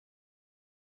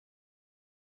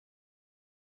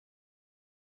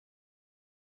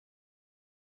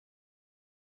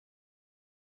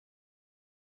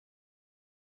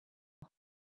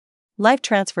Live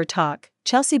transfer talk: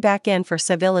 Chelsea back in for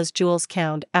Sevilla's Jules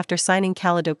Kounde after signing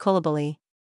Kalidou Koulibaly.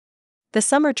 The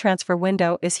summer transfer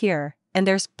window is here, and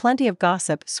there's plenty of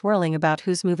gossip swirling about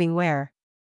who's moving where.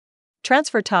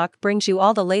 Transfer Talk brings you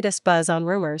all the latest buzz on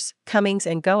rumors, comings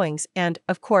and goings, and,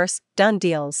 of course, done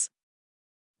deals.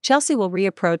 Chelsea will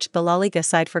reapproach the La Liga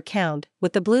side for Kounde,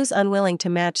 with the Blues unwilling to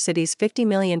match City's £50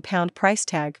 million price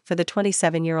tag for the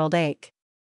 27-year-old ache.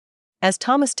 As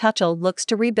Thomas Tuchel looks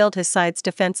to rebuild his side's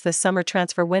defense this summer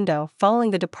transfer window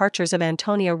following the departures of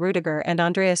Antonio Rudiger and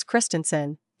Andreas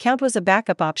Christensen, Kounde was a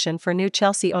backup option for new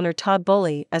Chelsea owner Todd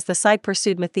Boehly as the side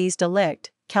pursued Matthijs de Ligt,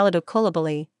 Kalidou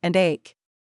Koulibaly, and Ake.